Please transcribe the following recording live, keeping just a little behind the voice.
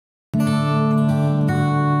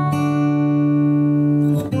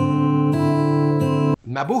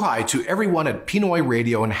Mabuhay to everyone at Pinoy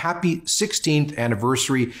Radio and happy 16th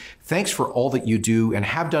anniversary. Thanks for all that you do and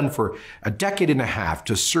have done for a decade and a half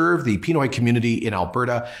to serve the Pinoy community in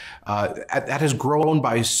Alberta. That has grown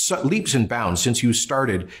by leaps and bounds since you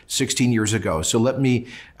started 16 years ago. So let me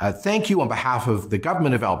thank you on behalf of the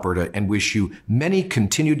government of Alberta and wish you many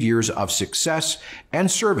continued years of success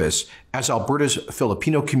and service as Alberta's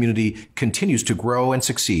Filipino community continues to grow and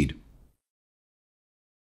succeed.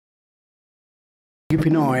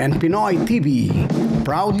 Pinoy and Pinoy TV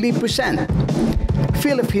proudly present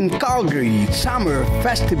Philippine Calgary Summer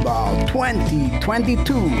Festival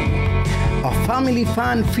 2022, a family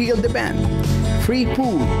fun-filled event, free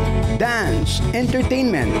food, dance,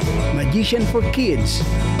 entertainment, magician for kids,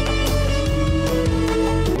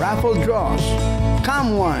 raffle draws,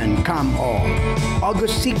 come one, come all,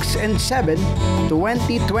 August 6 and 7,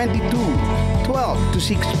 2022, 12 to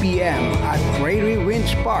 6 p.m. at Prairie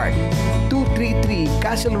Winds Park, 233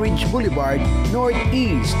 Castle Ridge Boulevard,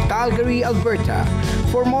 Northeast, Calgary, Alberta.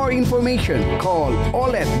 For more information, call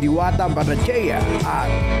Olet Diwata Barnachea at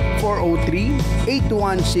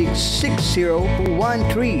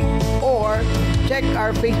 403-816-6013 or check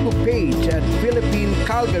our Facebook page at Philippine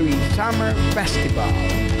Calgary Summer Festival.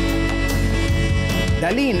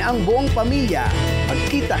 Dalhin ang buong pamilya.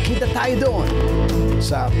 Magkita-kita tayo doon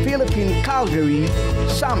sa Philippine Calgary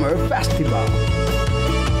Summer Festival.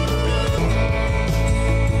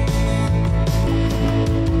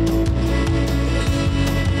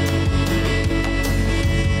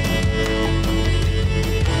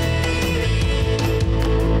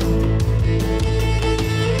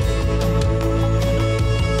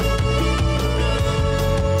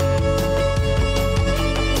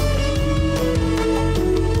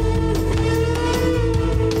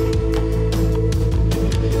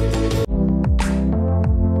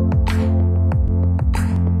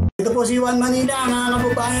 Si Juan Manila, mga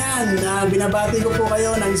kababayan, binabati ko po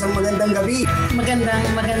kayo ng isang magandang gabi.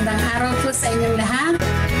 Magandang araw po sa inyong lahat.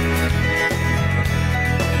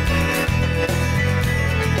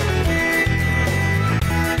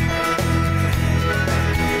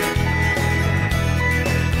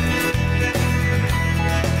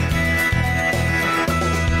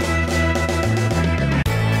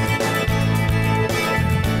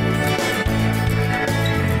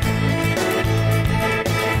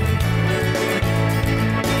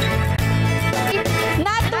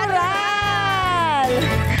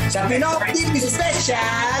 Sa Pinoy TV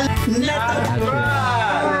Special Natural!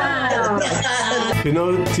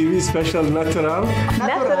 Pinoy TV Special Natural?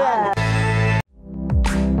 Natural!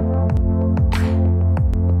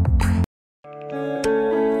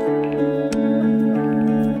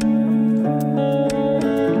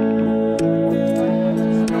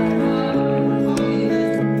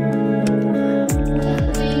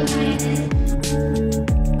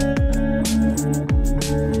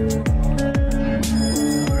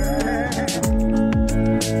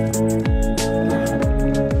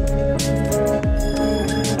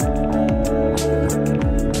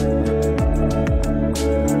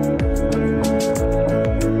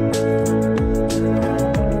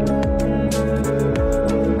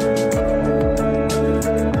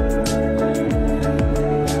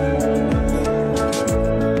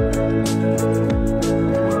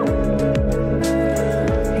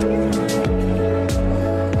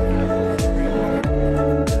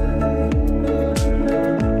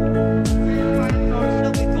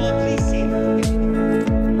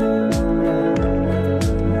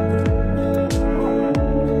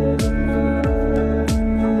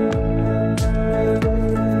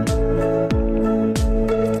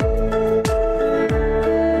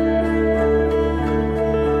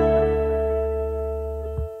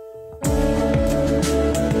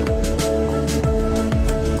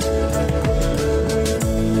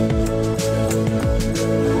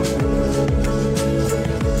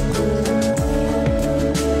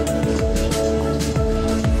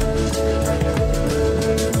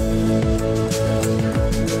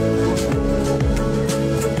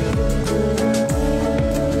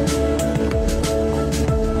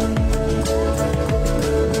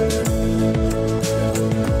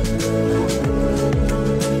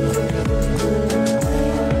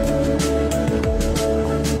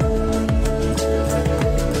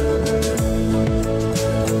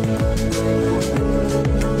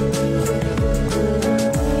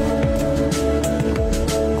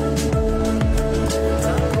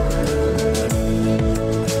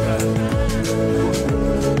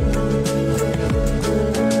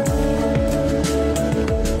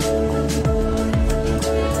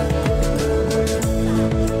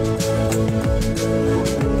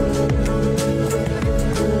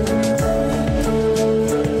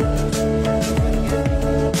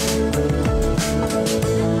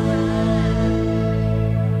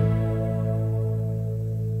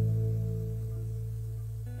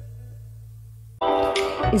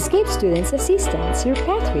 Escape Students Assistance, your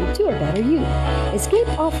pathway to a better you. Escape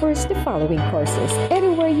offers the following courses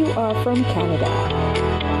anywhere you are from Canada.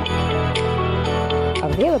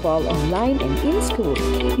 Available online and in school.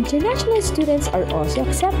 International students are also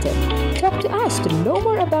accepted. Talk to us to know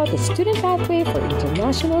more about the student pathway for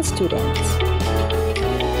international students.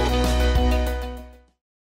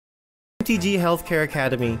 MTG Healthcare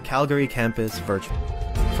Academy Calgary campus virtual.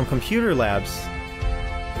 From computer labs,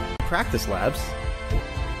 practice labs,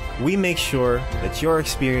 we make sure that your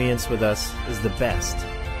experience with us is the best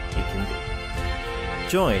it can be.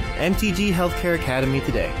 Join MTG Healthcare Academy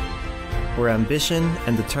today, where ambition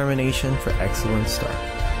and determination for excellence start.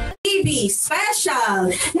 TV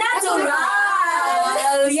special, natural,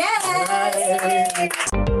 yay!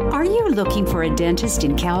 Are you looking for a dentist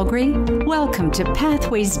in Calgary? Welcome to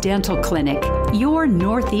Pathways Dental Clinic, your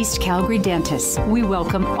Northeast Calgary dentist. We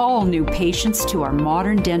welcome all new patients to our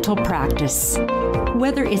modern dental practice.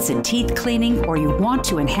 Whether it's a teeth cleaning or you want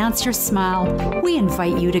to enhance your smile, we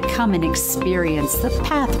invite you to come and experience the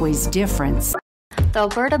Pathways difference. The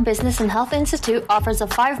Alberta Business and Health Institute offers a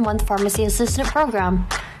 5-month pharmacy assistant program.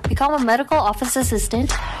 Become a medical office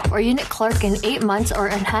assistant or unit clerk in 8 months or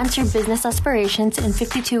enhance your business aspirations in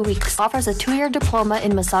 52 weeks. Offers a 2-year diploma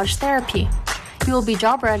in massage therapy. You will be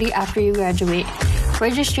job ready after you graduate.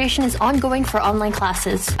 Registration is ongoing for online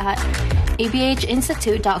classes at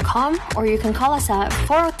abhinstitute.com or you can call us at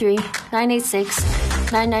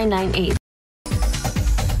 403-986-9998.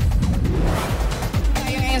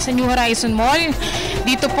 Sa New Horizon Mall,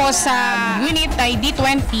 dito po sa unit ay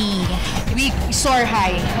D20, Soar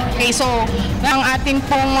High. Okay, so ang ating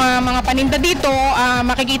pong mga paninda dito,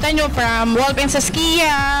 makikita nyo from wall-pen sa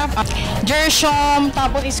skia, Jershom,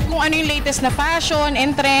 tapos is kung ano yung latest na fashion,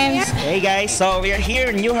 entrance. Hey guys, so we are here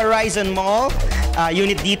in New Horizon Mall,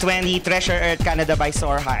 Unit D20, Treasure Earth Canada by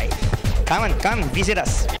Soar High. Come on, come visit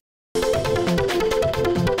us.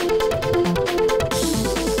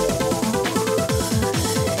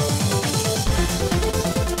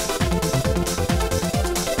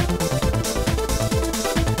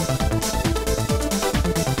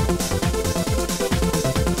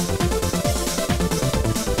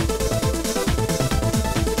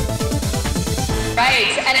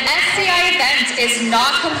 An SCI event is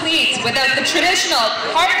not complete without the traditional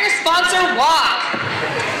partner-sponsor walk.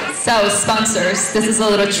 So sponsors, this is a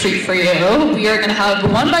little treat for you. We are going to have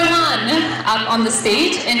one by one up on the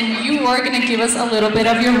stage and you are going to give us a little bit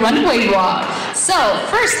of your runway walk. So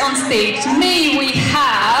first on stage, may we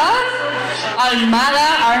have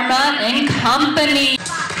Almada Arma and Company.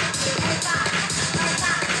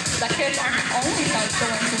 Second, our only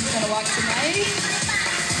outgoing who's going to walk tonight.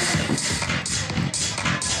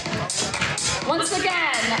 Once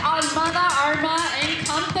again, Almada Arma and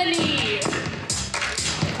Company.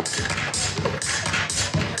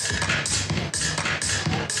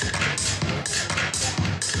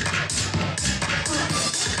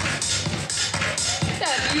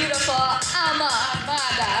 The beautiful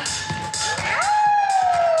Almada.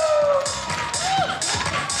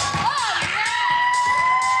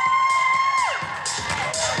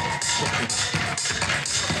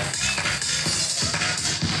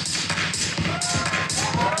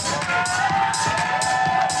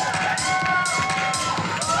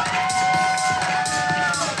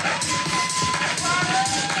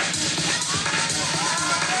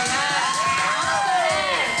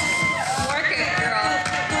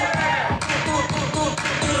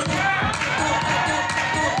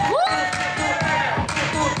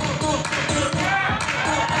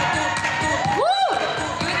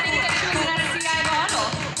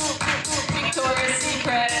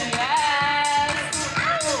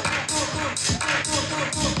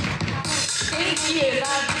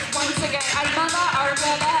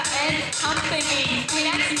 Company.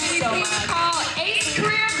 Thank you so much. Call Ace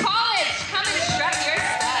Career College. Come and strut your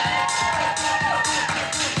step.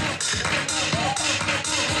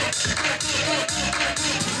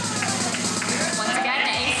 Once again,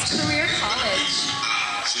 Ace Career College.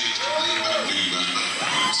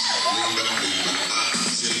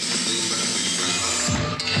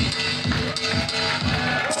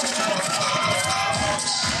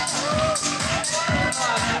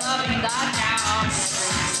 Oh, I'm loving that now.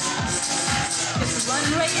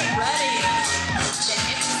 Runway ready.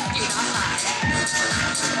 Then you not lie.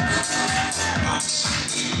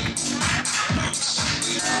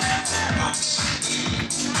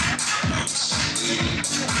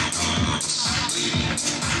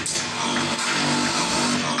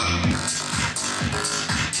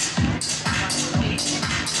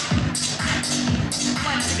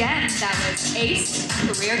 Once again, that was Ace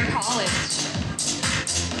Career College.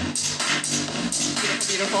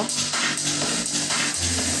 Beautiful.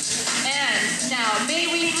 And now,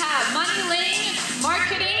 may we have Money Lane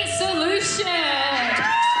Marketing Solution.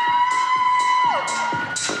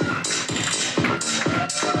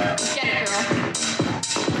 Get it, girl.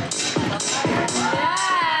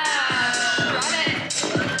 Yeah, got it.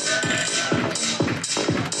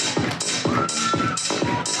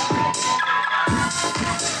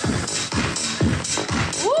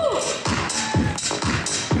 Woo!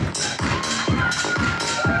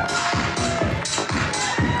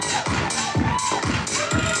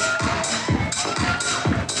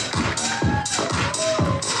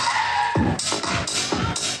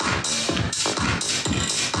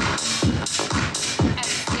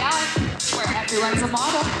 Everyone's a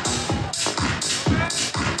model.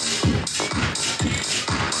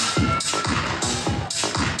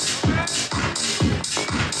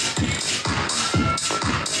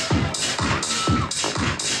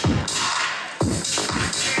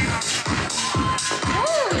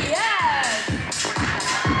 Oh, yes!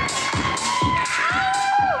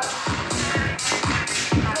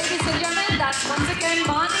 Ladies and gentlemen, that's once again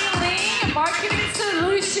Money Lane Marketing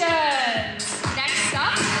Solutions. Next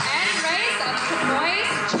up, Pinoy,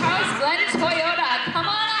 Charles Glenn Toyota. Come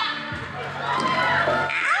on up.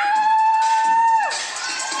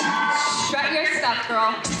 Strut your stuff,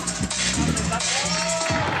 girl.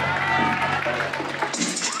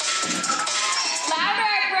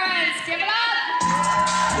 Louder, friends. Give it up.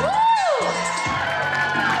 Woo!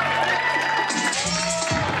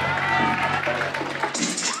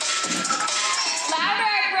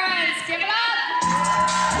 Louder, friends. Give it up.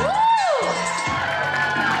 Woo!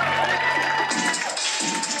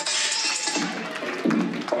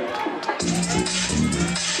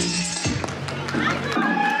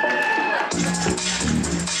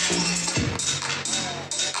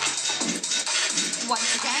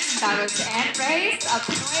 Once again, that was Anne Race of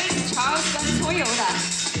Pinoy, Charles Glenn Toyota.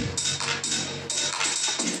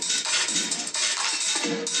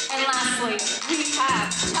 And lastly, we have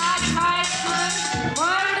Todd Tyson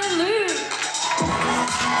Waterloo.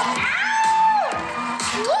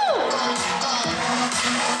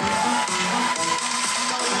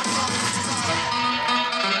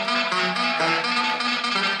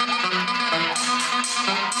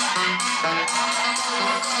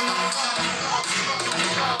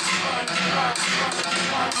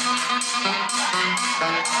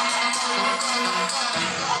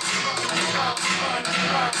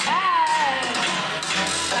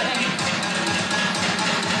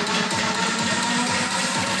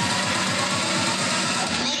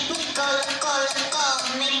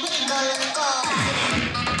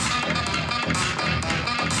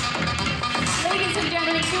 Ladies and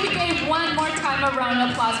gentlemen, can we give one more time a round of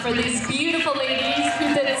applause for these beautiful ladies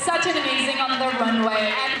who did such an amazing on the runway,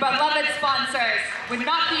 and beloved sponsors would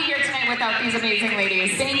not be here tonight without these amazing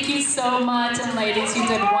ladies. Thank you so much, and ladies, you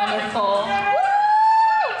did wonderful.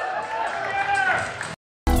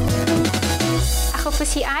 Ako po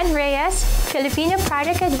si Anne Reyes, Filipino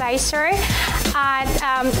Product Advisor, at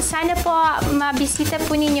sana po mabisita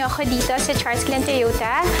po ninyo ako dito sa Charles Glenn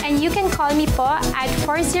Toyota, and you can call me po at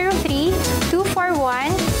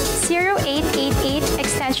 403-241-0888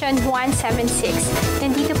 extension 176.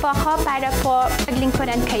 Nandito po ako para po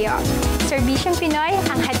paglingkuran kayo. Serbisyong Pinoy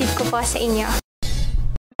ang hatid ko po sa inyo.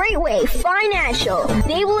 Greatway Financial.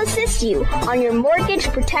 They will assist you on your mortgage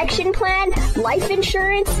protection plan, life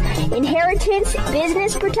insurance, inheritance,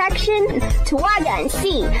 business protection. Tawagan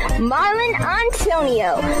si Marlon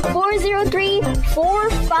Antonio,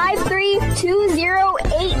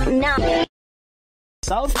 403-453-2089.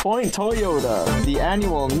 South Point Toyota. The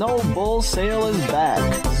annual No Bull sale is back.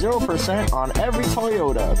 0% on every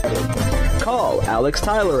Toyota. Call Alex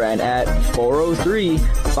Tyleran at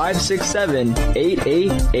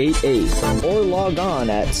 403-567-8888 or log on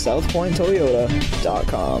at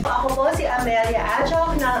southpointtoyota.com. Ako po si Amelia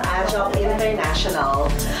Ajok ng Ajok International.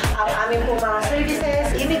 Ang aming po mga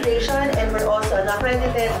services, immigration, and we're also an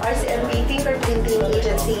accredited RCMP fingerprinting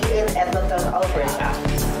agency in Edmonton, Alberta.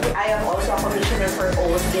 I am also a commissioner for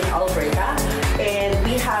oaths in Alberta, and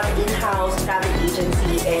we have in-house travel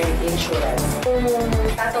agency and insurance. Kung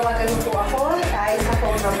tatawagan po ako ay sa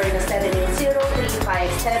phone number na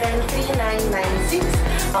 780-357-3996.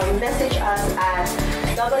 Message us at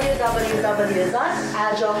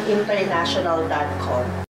www.ajokinternational.com.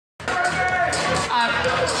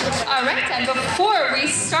 All right, and before we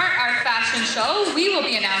start our fashion show, we will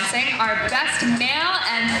be announcing our best male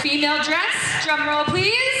and female dress. Drum roll,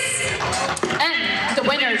 please. And the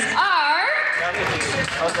winners are...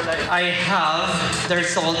 I have their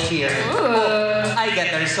sold here. Ooh. Oh, I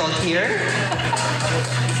get their sold here.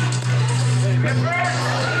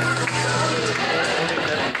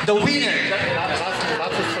 The winner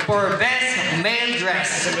for best male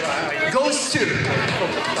dress goes to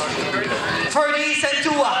Ferdy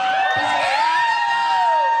Santua.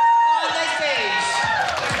 On the stage,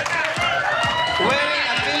 wearing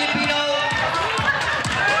a Filipino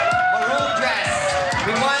maroon dress.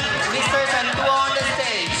 We want Mr. Santua on the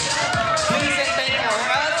stage. Please and thank you, or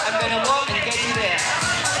else I'm gonna walk and get you there.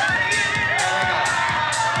 There we go.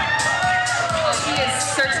 Oh, he is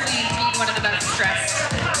certainly indeed one of the best dressed.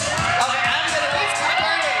 Okay, I'm gonna wait for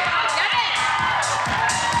Ferdy. Get it!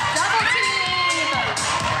 Double team!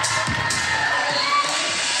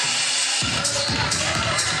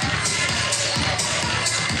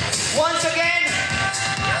 Once again,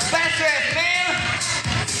 best dressed male,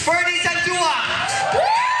 Ferdy Santua.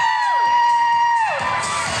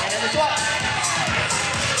 And then the swap.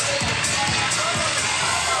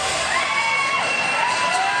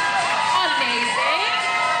 Amazing!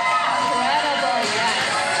 Incredible, yes.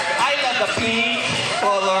 I love the pink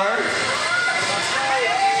color.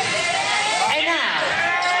 And now,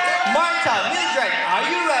 Martha Mildred, are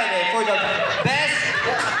you ready for the best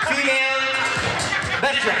female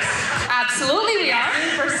best dress? Absolutely, we are.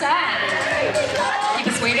 100%. Keep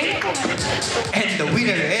us waiting. And the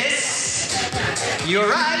winner is, you're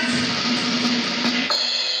right,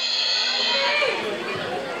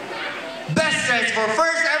 best dress for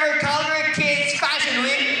first ever Calgary Kids Fashion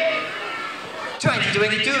Week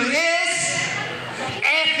 2022 is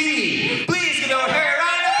Effie. Please give her a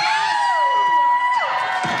round of applause.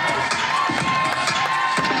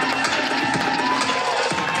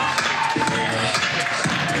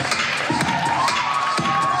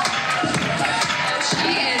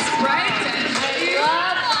 She is bright and I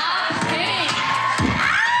love that pink.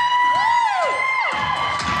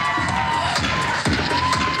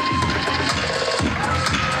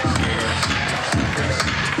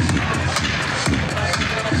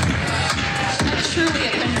 Truly a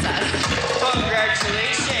princess.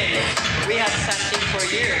 Congratulations. We have something for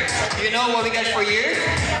you. You know what we got for you?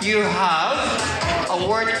 You have a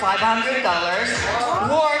worth $500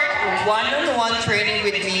 worth one-on-one training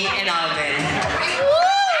with me and Alvin.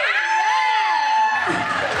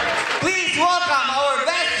 Please welcome our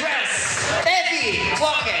best dress, Effie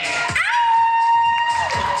Walken.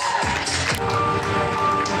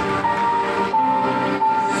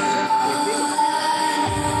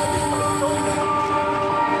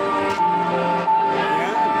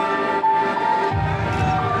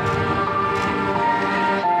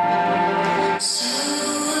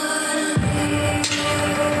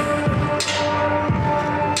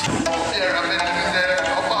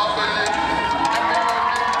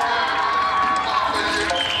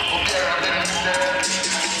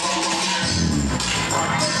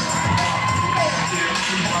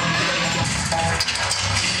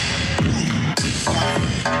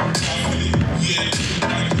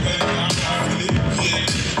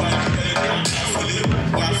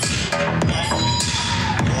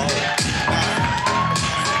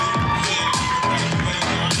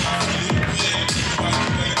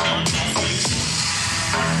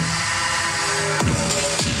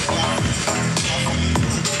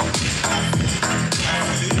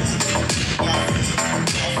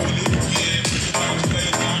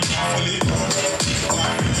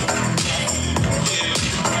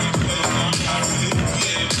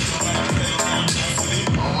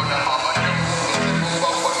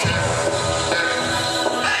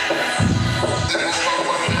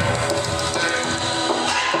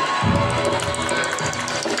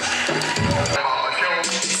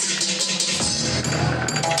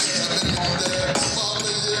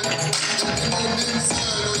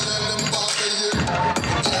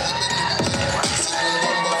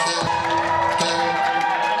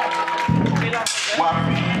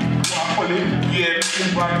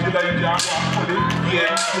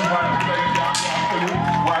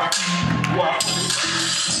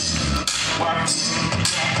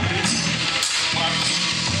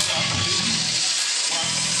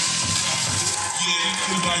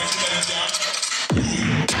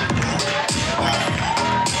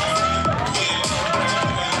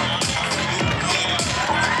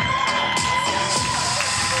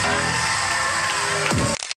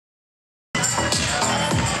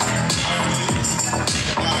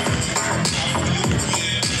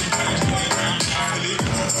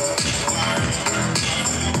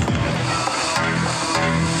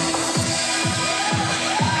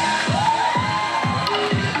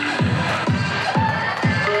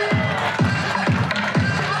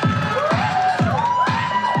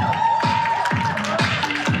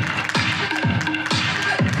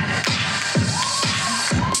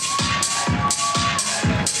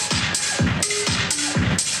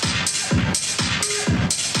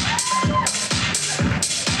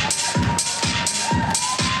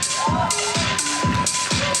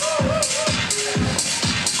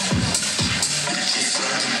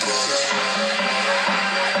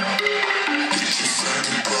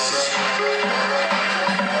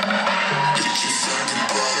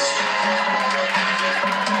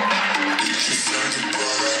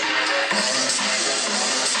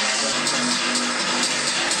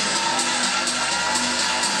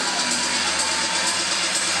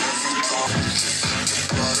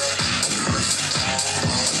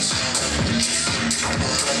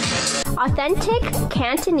 authentic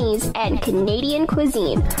Cantonese and Canadian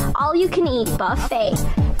cuisine, all-you-can-eat buffet.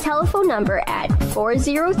 Telephone number at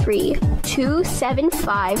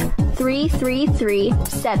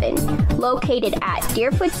 403-275-3337. Located at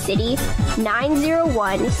Deerfoot City,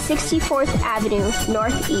 901 64th Avenue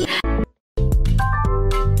Northeast.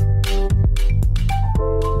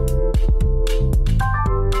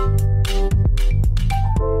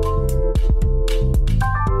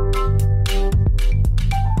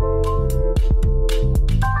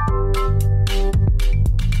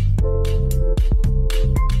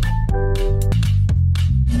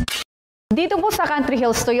 Dito po sa Country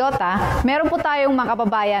Hills Toyota, meron po tayong mga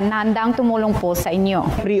kababayan na handang tumulong po sa inyo.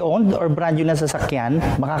 Pre-owned or brand new na sasakyan,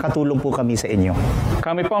 makakatulong po kami sa inyo.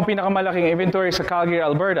 Kami po ang pinakamalaking inventory sa Calgary,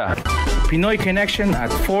 Alberta. Pinoy Connection at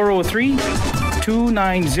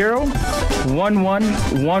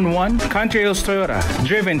 403-290-1111. Country Hills Toyota,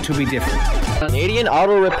 driven to be different. Canadian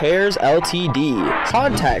Auto Repairs Ltd.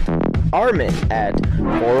 Contact Armin at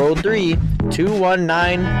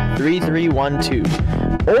 403-219-3312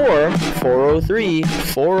 or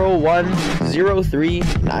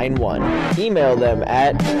 403-401-0391. Email them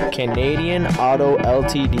at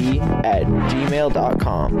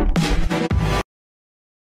canadianautoltd@gmail.com.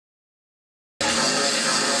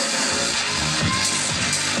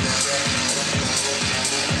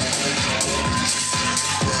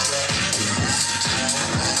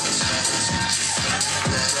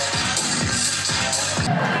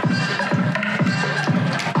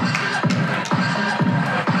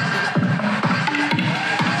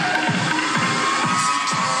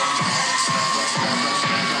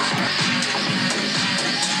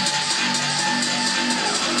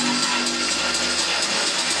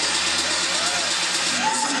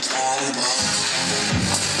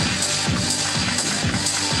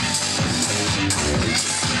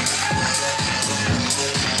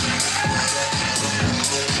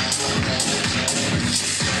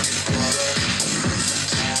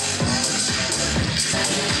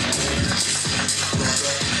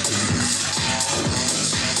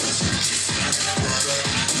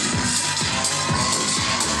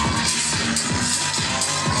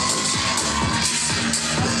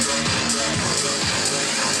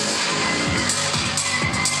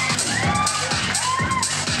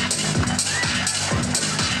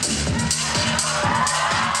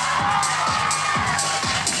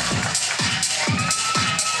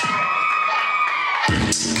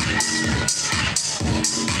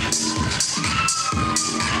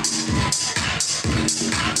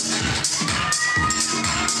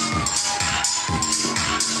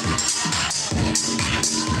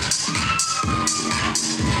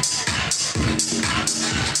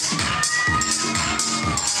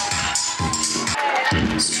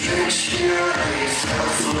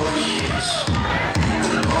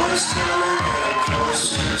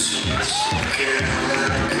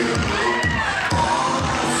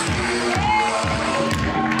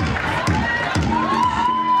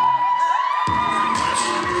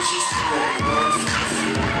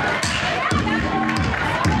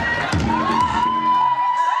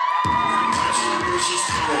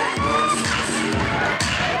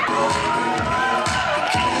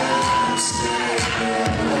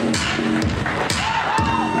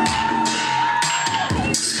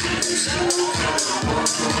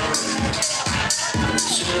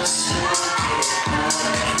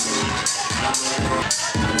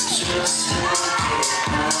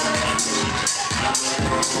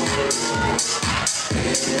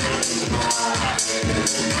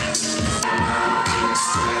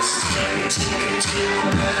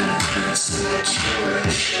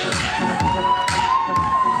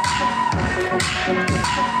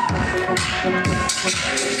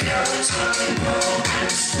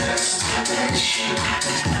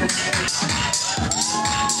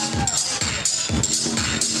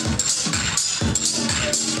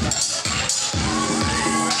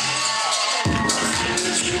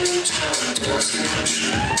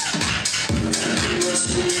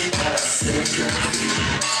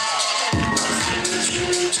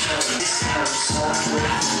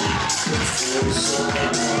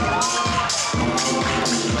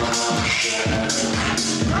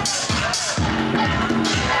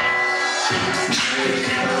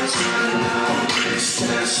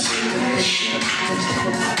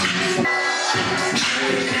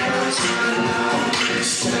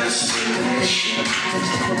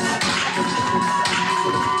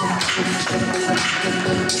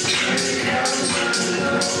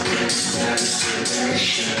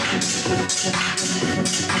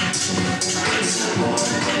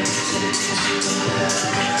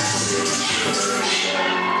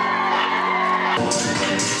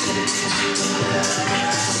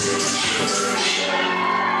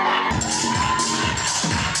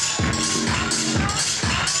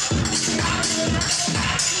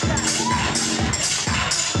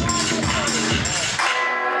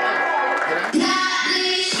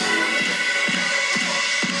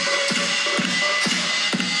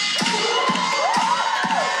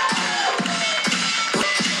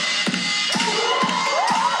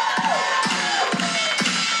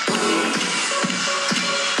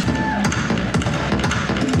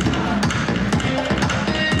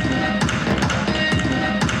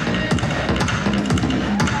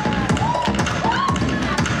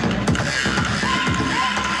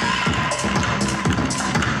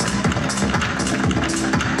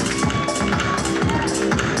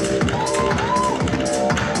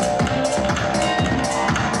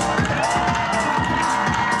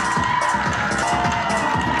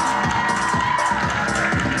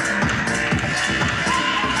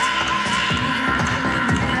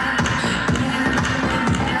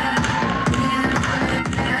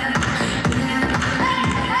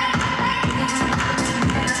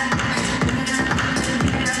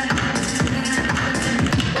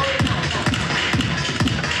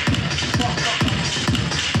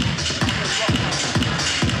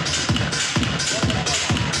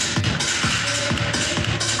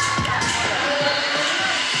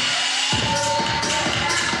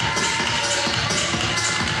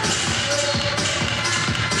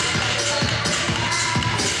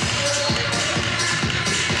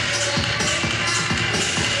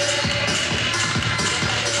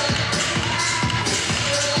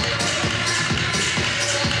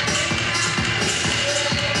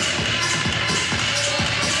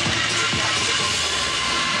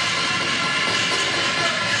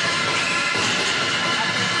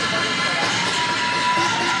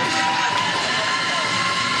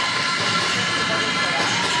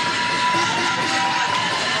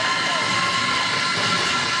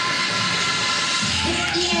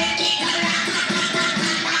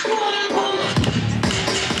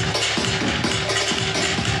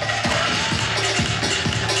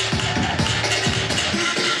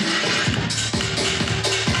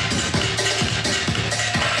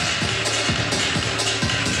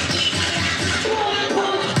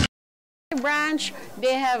 branch,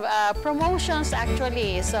 they have promotions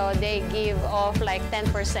actually. So they give off like 10%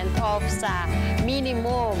 off sa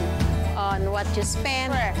minimum on what you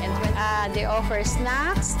spend. And they offer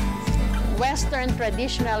snacks, Western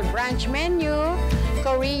traditional brunch menu,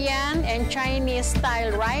 Korean and Chinese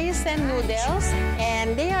style rice and noodles,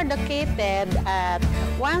 and they are located at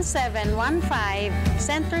 1715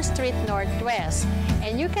 Center Street Northwest.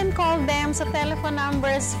 And you can call them sa telephone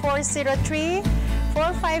numbers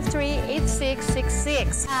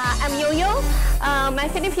 403-453-8666. I'm Yo-Yo. My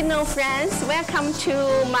Filipino friends, welcome to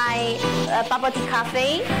my bubble tea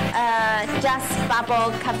cafe, Just Bubble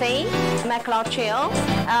Cafe, McLeod Trail.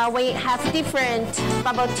 We have different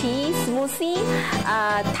bubble tea, smoothie,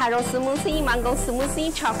 taro smoothie, mango smoothie,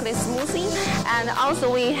 chocolate smoothie, and also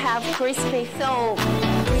we have crispy foam.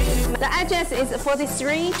 The address is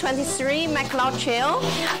 4323 McLeod Trail,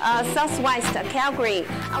 Southwest Calgary.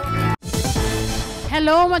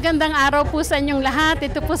 Hello, magandang araw po sa inyong lahat.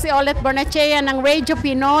 Ito po si Barnachea ng Radio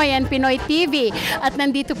Pinoy and Pinoy TV. At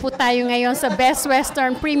nandito po tayo ngayon sa Best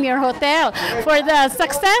Western Premier Hotel for the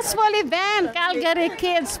successful event, Calgary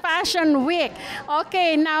Kids Fashion Week.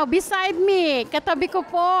 Okay, now beside me, katabi ko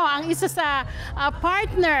po ang isa sa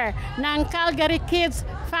partner ng Calgary Kids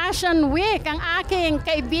Fashion Week, ang aking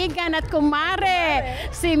kaibigan at kumare,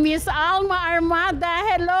 si Miss Alma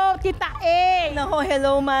Armada. Hello, Tita A. Nako,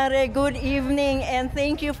 hello Mare. Good evening and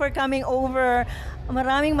thank you for coming over.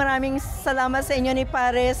 Maraming salamat sa inyo ni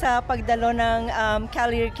Pare sa pagdalo ng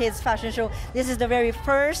Calgary Kids Fashion Show. This is the very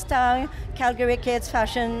first Calgary Kids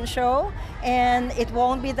Fashion Show, and it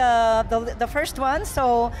won't be the first one.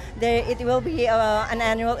 So it will be an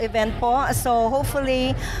annual event po. So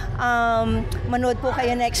hopefully manood po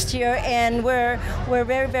kayo next year, and we're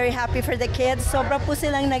very happy for the kids. Sobra po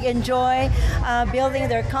silang nag-enjoy building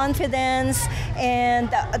their confidence, and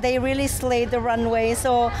they really slayed the runway.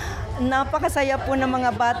 So napakasaya po ng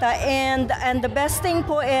mga bata, and the best thing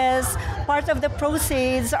po is part of the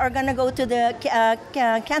proceeds are gonna go to the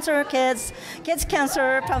Kids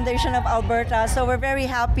Cancer Foundation of Alberta. So we're very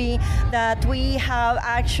happy that we have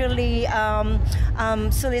actually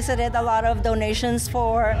solicited a lot of donations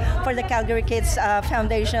for the Calgary Kids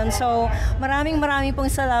Foundation. So maraming pong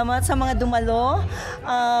salamat sa mga dumalo.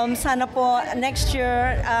 Sana po next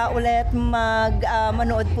year ulit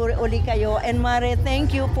manood po uli kayo. And Mare, thank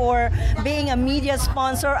you for being a media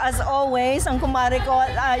sponsor as always. Ang kumare ko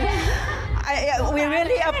we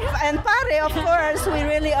really and Pare, of course, we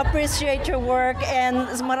really appreciate your work, and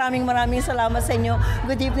maraming salamat sa inyo.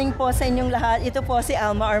 Good evening po sa inyong lahat. Ito po si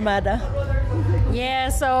Alma Armada.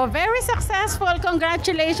 Yes, so very successful.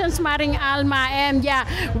 Congratulations, Maring Alma. And yeah,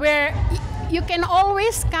 you can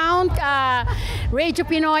always count Radio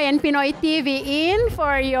Pinoy and Pinoy TV in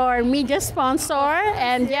for your media sponsor.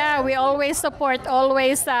 And yeah, we always support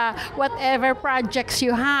whatever projects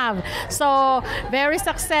you have. So very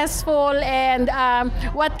successful. And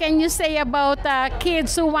what can you say about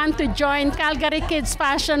kids who want to join Calgary Kids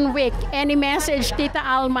Fashion Week? Any message, Tita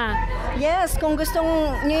Alma? Yes, kung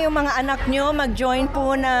gustong niyo yung mga anak nyo mag-join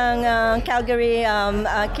po ng Calgary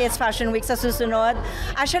Kids Fashion Week sa susunod.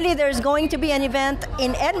 Actually, there's going to be an event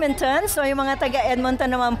in Edmonton. So yung mga taga-Edmonton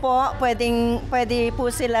naman po, pwede po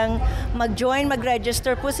silang mag-join,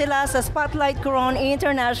 mag-register po sila sa Spotlight Couronne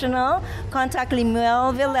International. Contact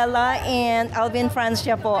Limuel Vilela and Alvin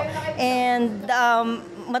Francia po. And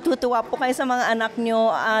matutuwa po kayo sa mga anak nyo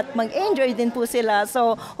at mag-enjoy din po sila.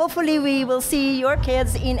 So hopefully we will see your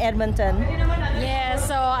kids in Edmonton. Yes,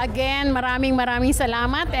 so again, maraming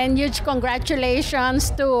salamat and huge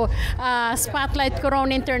congratulations to Spotlight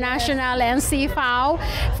Couronne International and CFKW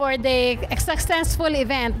for the successful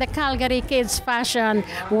event, the Calgary Kids Fashion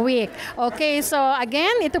Week. Okay, so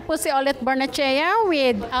again, ito po si Barnachea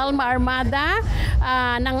with Alma Armada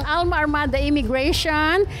ng Alma Armada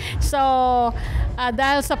Immigration. So,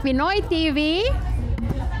 dahil sa Pinoy TV,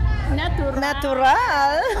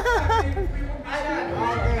 natural.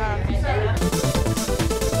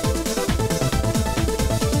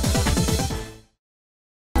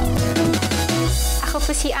 Ako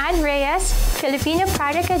po si Ann Reyes, Filipino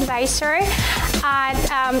Product Advisor. At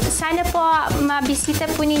sana po mabisita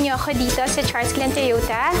po ninyo ako dito sa Charles Glen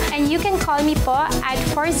Toyota. And you can call me po at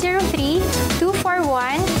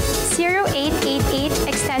 403-241-0888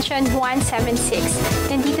 extension 176.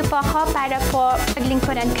 Nandito po ako para po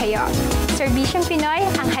paglingkuran kayo. Serbisyong Pinoy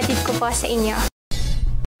ang hatid ko po sa inyo.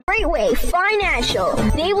 Greatway Financial.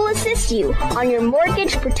 They will assist you on your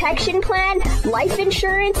mortgage protection plan, life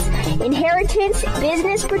insurance, inheritance,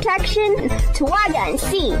 business protection. Tawagan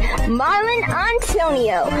si Marlon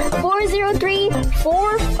Antonio,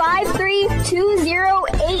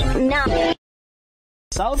 403-453-2089.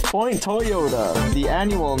 South Point Toyota. The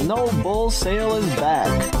annual No Bull sale is back.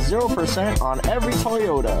 0% on every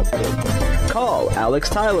Toyota. Call Alex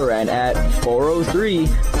Tyleran at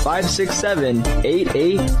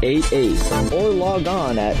 403-567-8888 or log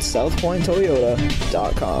on at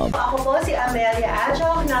southpointtoyota.com. Ako po si Amelia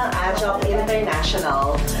Ajok ng Ajok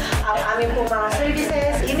International. Ang aming po mga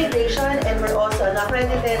services, immigration, and we're also an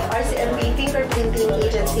accredited RCMP fingerprinting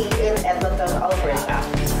agency in Edmonton, Alberta.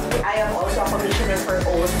 I am also a commissioner for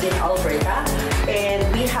oath in Alberta, and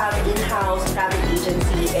we have in-house travel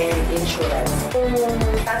agency and insurance. Kung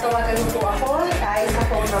tatawagan po ako ay sa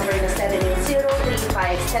phone number na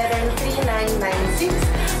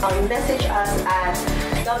 780-357-3996. Message us at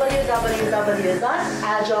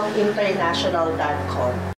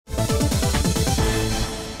www.ajokinternational.com.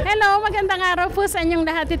 Hello, magandang araw po sa inyong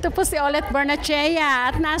lahat. Ito po si Olet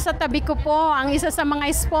Barnachea at nasa tabi ko po ang isa sa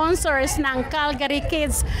mga sponsors ng Calgary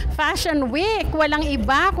Kids Fashion Week. Walang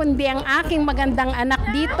iba kundi ang aking magandang anak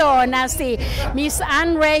dito na si Miss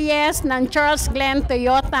Ann Reyes ng Charles Glenn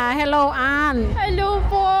Toyota. Hello, Ann. Hello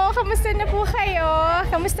po. Kamusta na po kayo?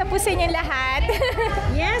 Kamusta po sa inyong lahat?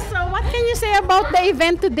 Yes, so what can you say about the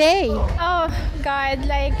event today? Oh, God,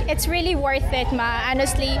 like, it's really worth it, ma.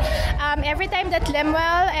 Honestly, every time that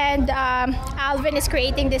Lemuel and Alvin is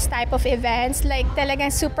creating this type of events, like,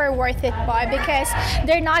 talagang super worth it po because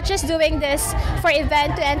they're not just doing this for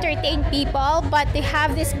event to entertain people, but they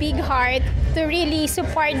have this big heart to really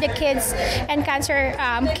support the kids and cancer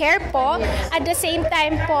care po. At the same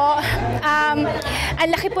time po, ang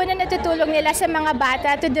laki po na natutulong nila sa mga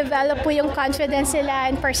bata to develop po yung confidence nila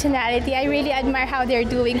and personality. I really admire how they're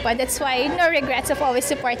doing po. That's why no regrets of always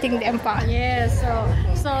supporting them po. Yes,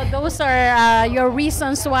 so those are your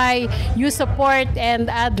reasons why you support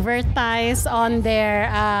and advertise on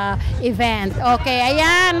their event. Okay,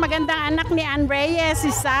 ayan, magandang anak ni Ann Reyes,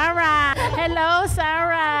 si Sarah. Hello,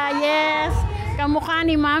 Sarah. Yes. Kamukha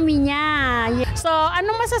ni mami niya. So,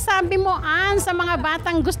 anong masasabi mo, Ann, sa mga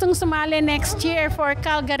batang gustong sumali next year for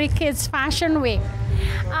Calgary Kids Fashion Week?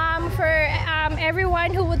 For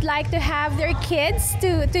everyone who would like to have their kids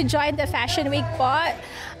to join the Fashion Week po,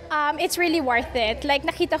 it's really worth it. Like,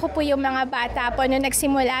 nakita ko po yung mga bata po nung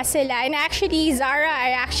nagsimula sila. And actually, Zara,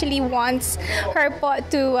 I actually wants her po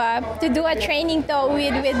to do a training to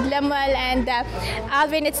with Lemuel and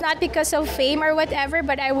Alvin. It's not because of fame or whatever,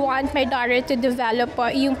 but I want my daughter to develop po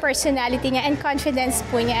yung personality niya and confidence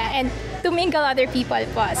po niya and to mingle other people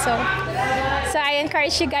po. So I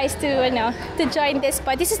encourage you guys to join this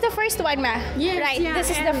po. This is the first one, ma. Yes, right? yeah, This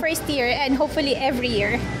is the first year and hopefully every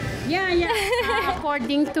year. Yeah.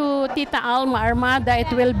 According to Tita Alma Armada, it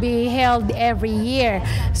will be held every year.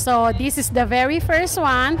 So this is the very first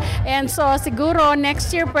one. And so siguro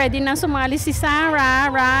next year pwede nang sumali si Sarah,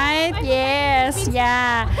 right? Yes,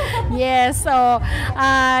 yeah. Yes, so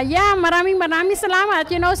maraming salamat.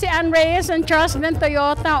 You know, si Ann Reyes and Charles Glenn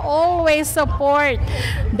Toyota always support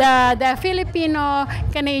the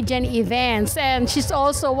Filipino-Canadian events. And she's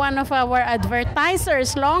also one of our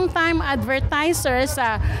advertisers, long-time advertisers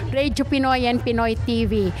sa Radio Pinoy and Pinoy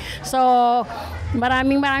TV. So,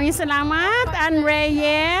 maraming salamat, Ann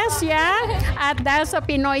Reyes, at dahil sa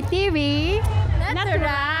Pinoy TV,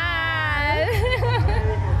 natural.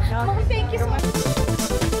 Thank you so much.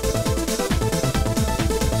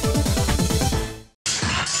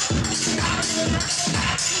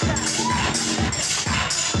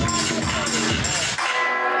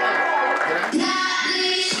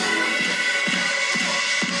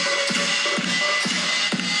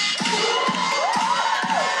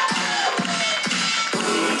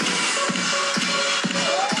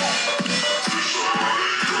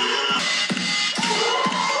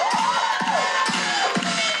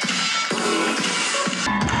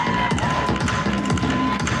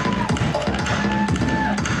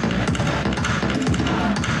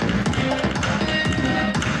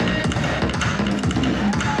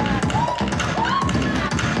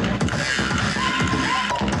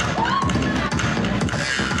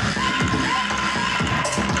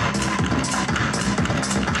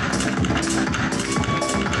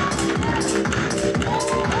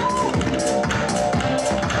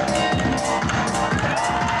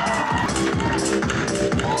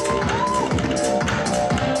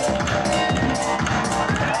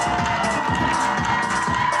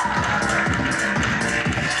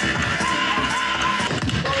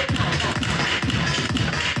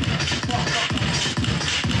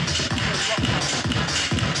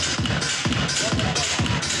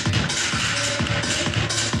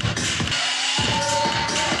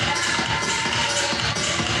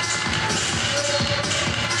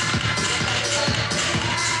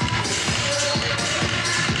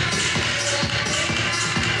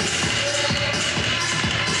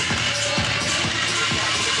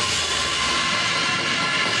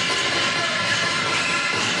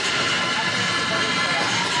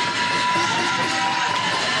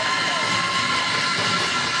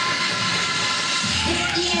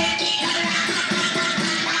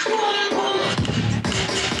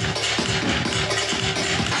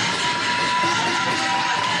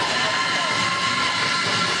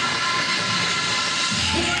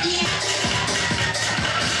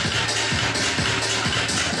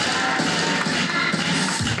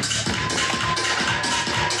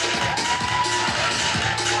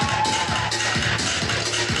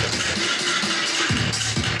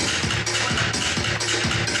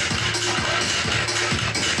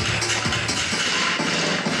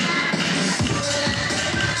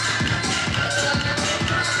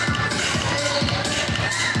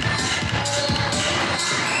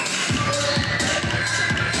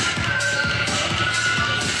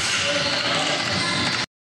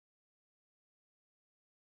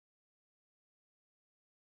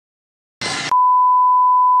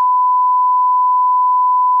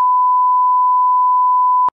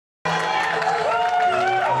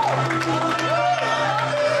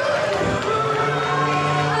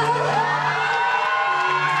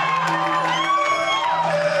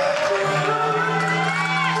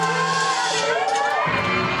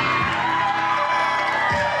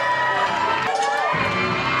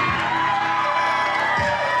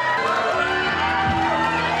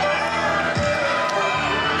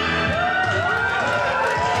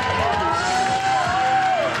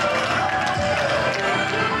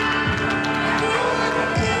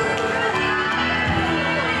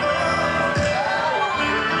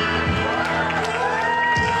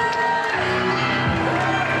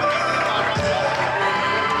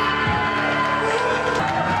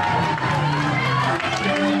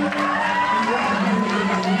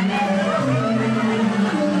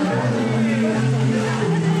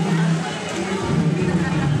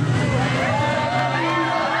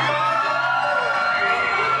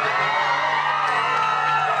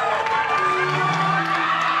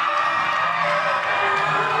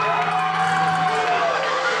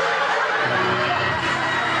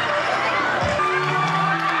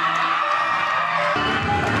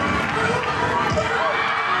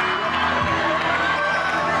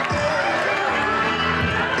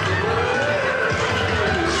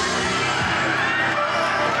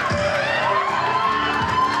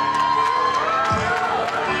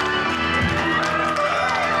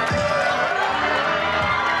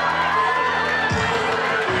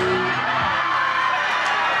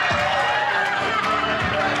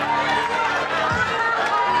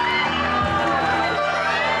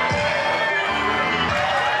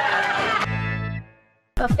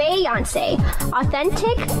 fiancé.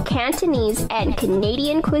 Authentic Cantonese and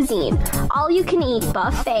Canadian cuisine. All you can eat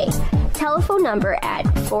buffet. Telephone number at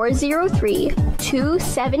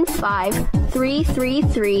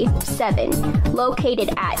 403-275-3337. Located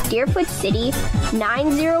at Deerfoot City,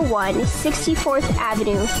 901 64th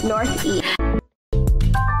Avenue Northeast.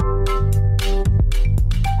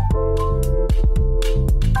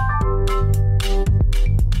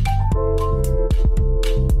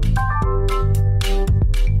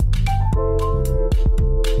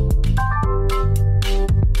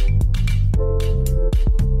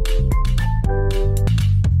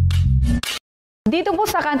 Dito po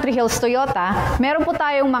sa Country Hills Toyota, meron po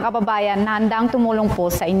tayong mga kababayan na handang tumulong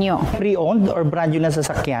po sa inyo. Pre-owned or brand new na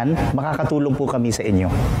sasakyan, makakatulong po kami sa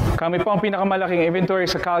inyo. Kami po ang pinakamalaking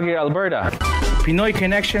inventory sa Calgary, Alberta. Pinoy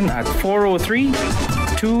Connection at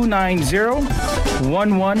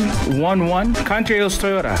 403-290-1111. Country Hills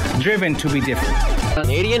Toyota, driven to be different.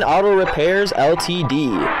 Canadian Auto Repairs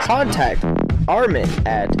Ltd. Contact Armin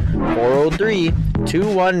at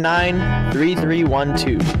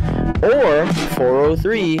 403-219-3312 or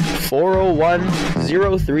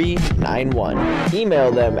 403-401-0391. Email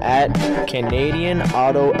them at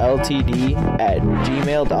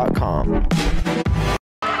canadianautoltd@gmail.com.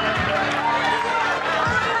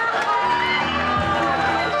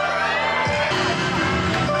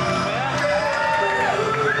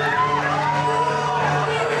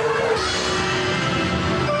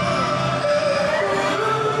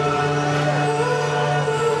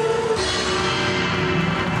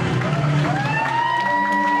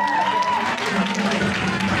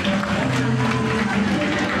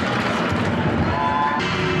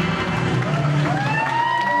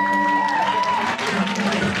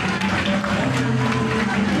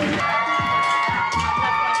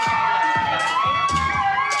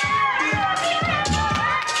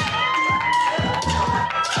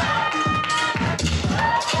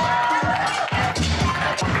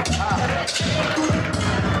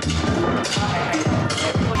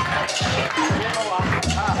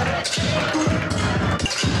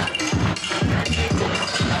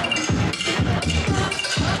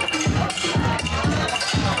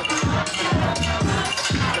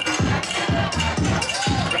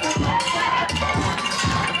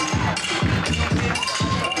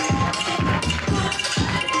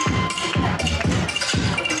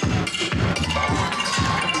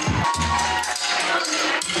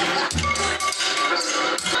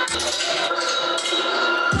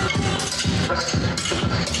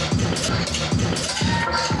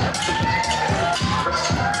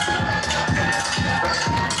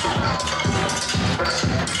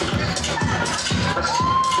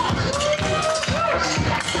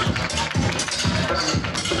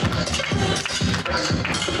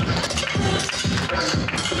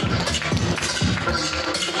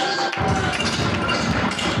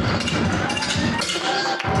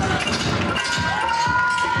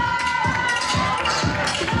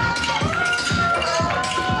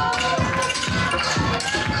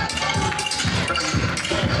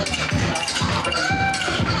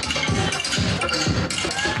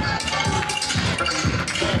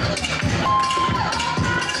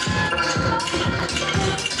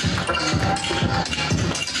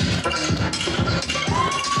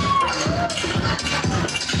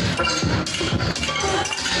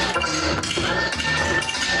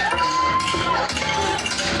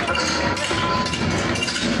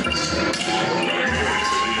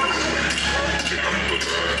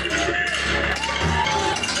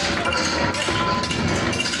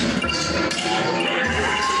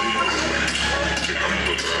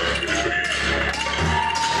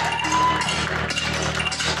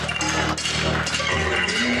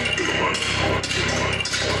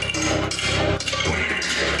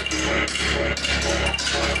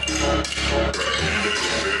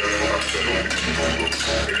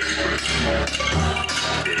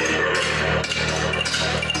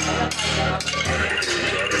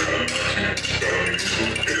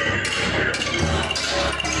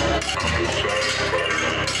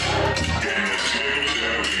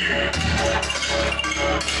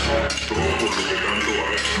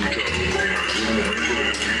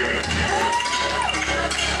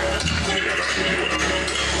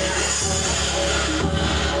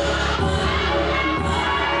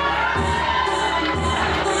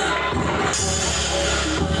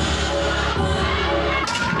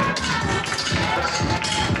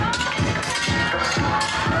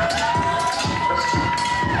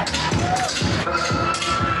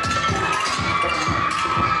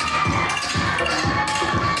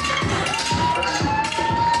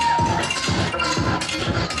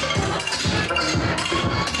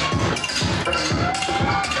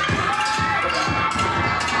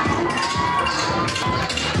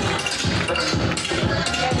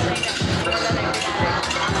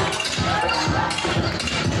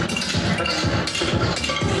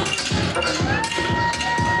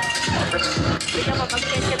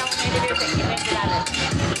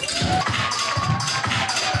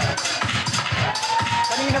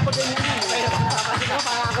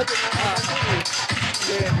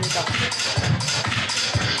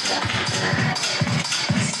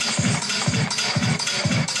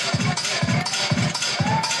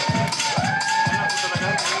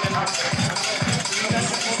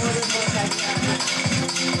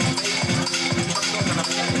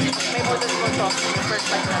 process po to. First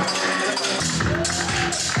time natin.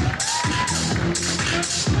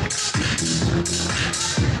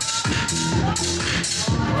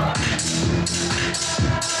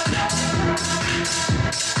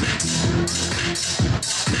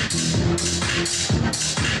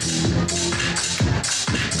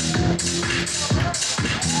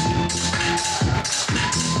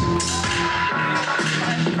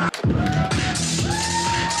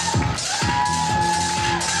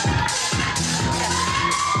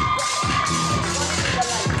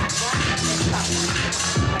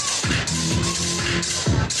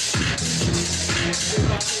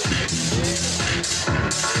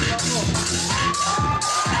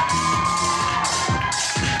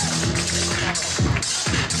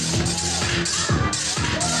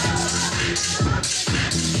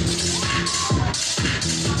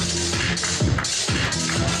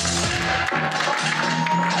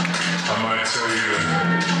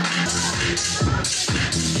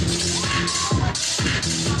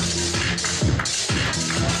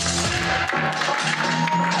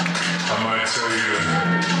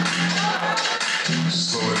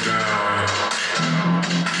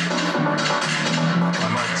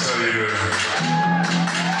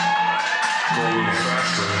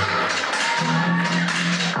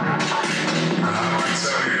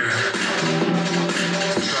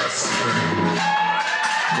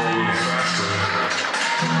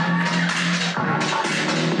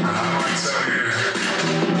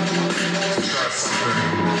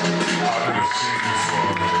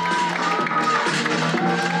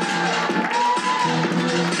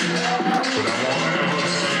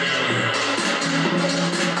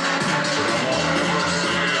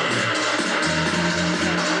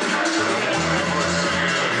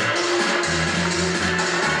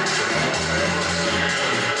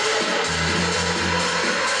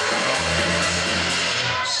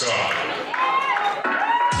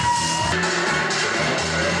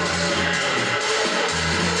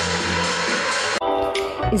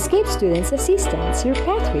 Escape Students Assistance, your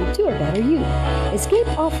pathway to a better you. Escape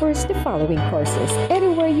offers the following courses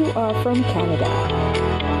anywhere you are from Canada.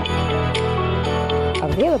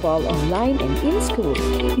 Available online and in-school.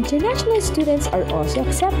 International students are also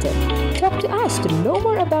accepted. Talk to us to know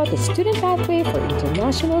more about the student pathway for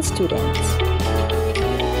international students.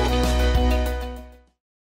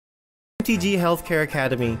 MTG Healthcare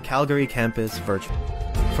Academy Calgary campus virtual.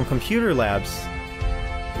 From computer labs,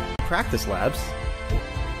 practice labs,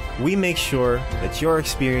 we make sure that your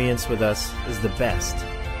experience with us is the best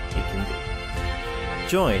it can be.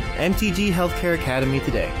 Join MTG Healthcare Academy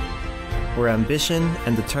today, where ambition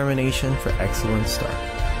and determination for excellence start.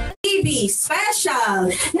 TV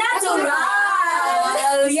special,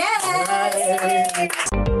 natural, yay!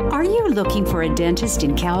 Are you looking for a dentist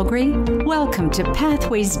in Calgary? Welcome to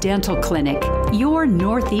Pathways Dental Clinic, your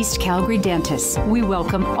Northeast Calgary dentist. We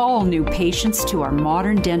welcome all new patients to our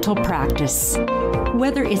modern dental practice.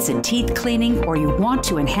 Whether it's a teeth cleaning or you want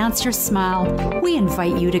to enhance your smile, we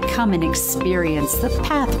invite you to come and experience the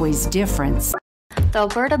Pathways difference. The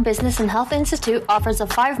Alberta Business and Health Institute offers a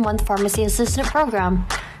 5-month pharmacy assistant program.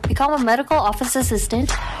 Become a medical office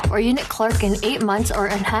assistant or unit clerk in 8 months or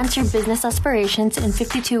enhance your business aspirations in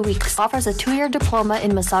 52 weeks. Offers a 2-year diploma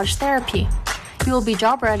in massage therapy. You will be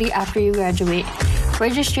job ready after you graduate.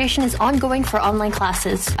 Registration is ongoing for online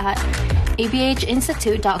classes at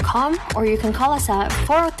abhinstitute.com or you can call us at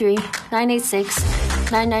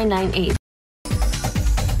 403-986-9998.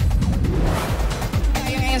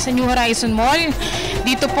 Sa New Horizon Mall.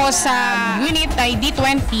 Dito po sa unit ay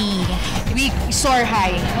D20, Soar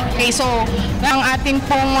High. Okay, so ang ating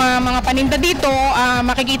pong mga paninda dito,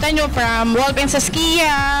 makikita nyo from Walk-in sa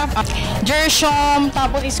Skia, Jershom,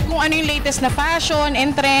 tapos is kung ano yung latest na fashion,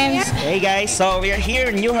 entrance. Hey guys, so we are here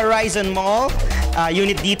in New Horizon Mall,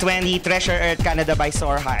 Unit D20, Treasure Earth, Canada by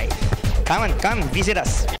Soar High. Come on, come visit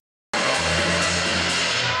us.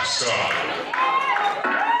 Stop.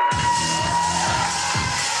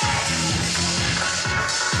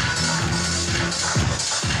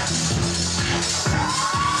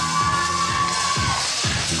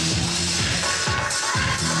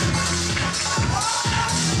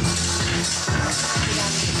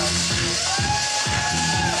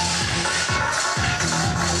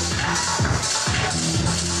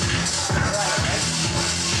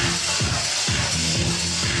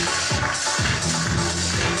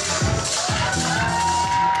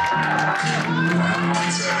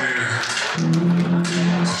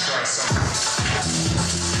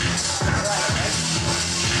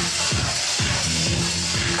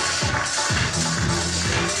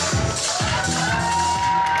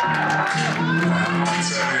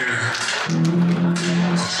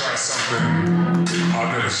 Something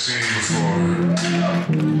seen before.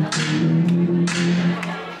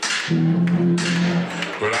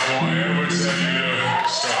 But I won't ever tell you to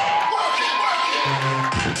stop.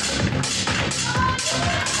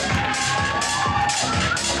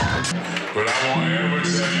 But I won't ever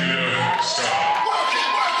tell you to stop.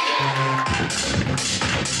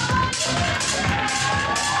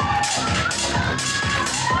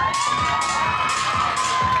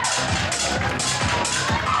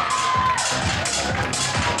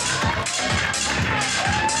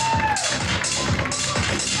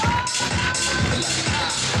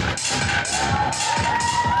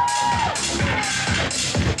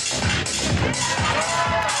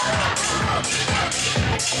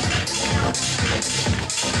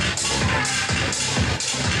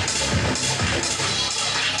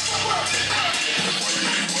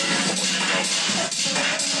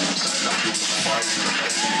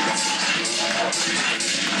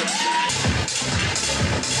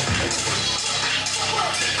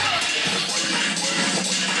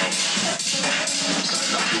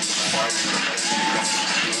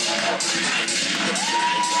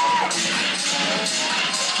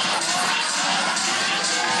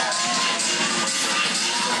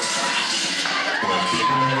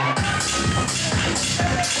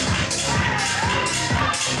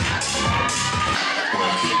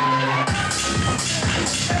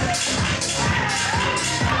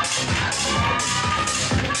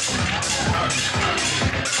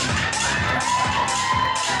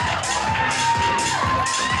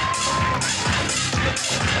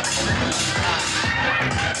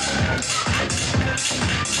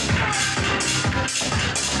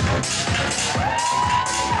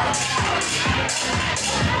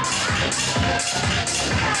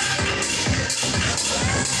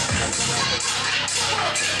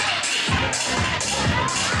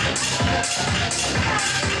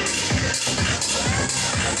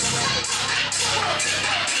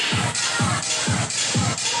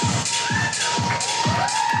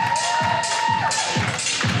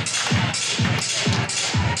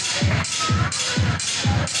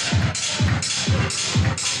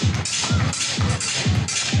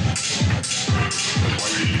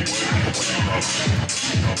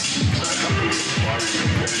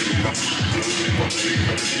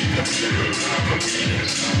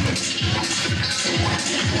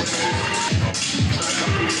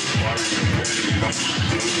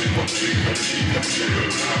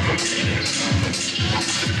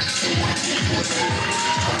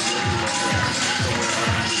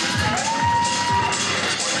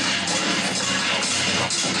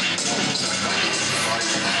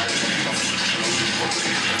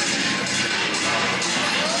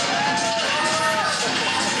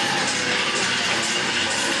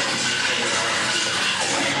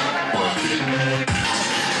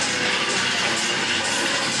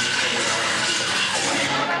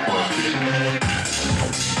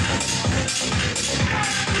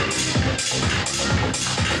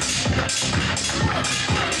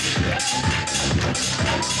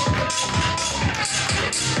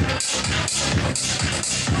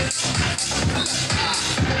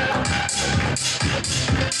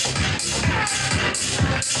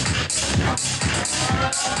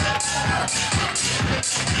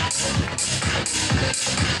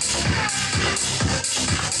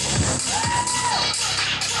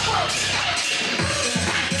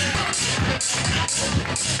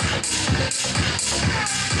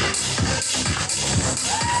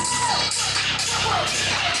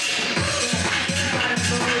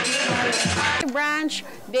 Branch,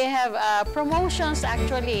 they have promotions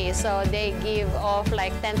actually, so they give off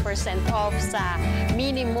like 10% off sa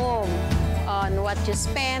minimum on what you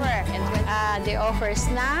spend. They offer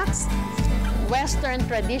snacks, Western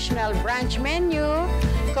traditional brunch menu,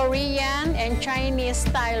 Korean and Chinese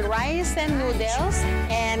style rice and noodles,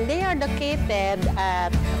 and they are located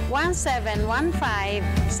at 1715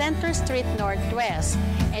 Center Street Northwest.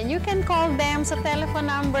 And you can call them sa telephone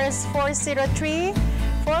numbers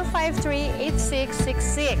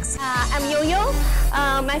 403-453-8666. I'm Yo-Yo.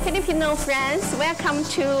 My Filipino friends, welcome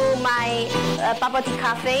to my bubble tea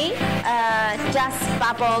cafe, Just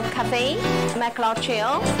Bubble Cafe,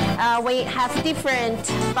 McLaughlin. We have different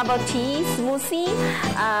bubble tea, smoothie,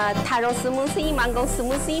 taro smoothie, mango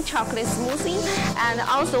smoothie, chocolate smoothie, and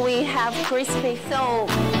also we have crispy soap.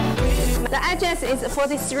 The address is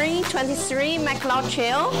 4323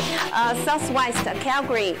 McLaughlin, Southwest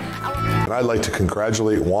Calgary. And I'd like to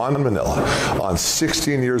congratulate Juan Manila on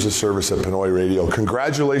 16 years of service at Pinoy Radio.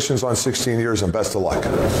 Congratulations on 16 years and best of luck.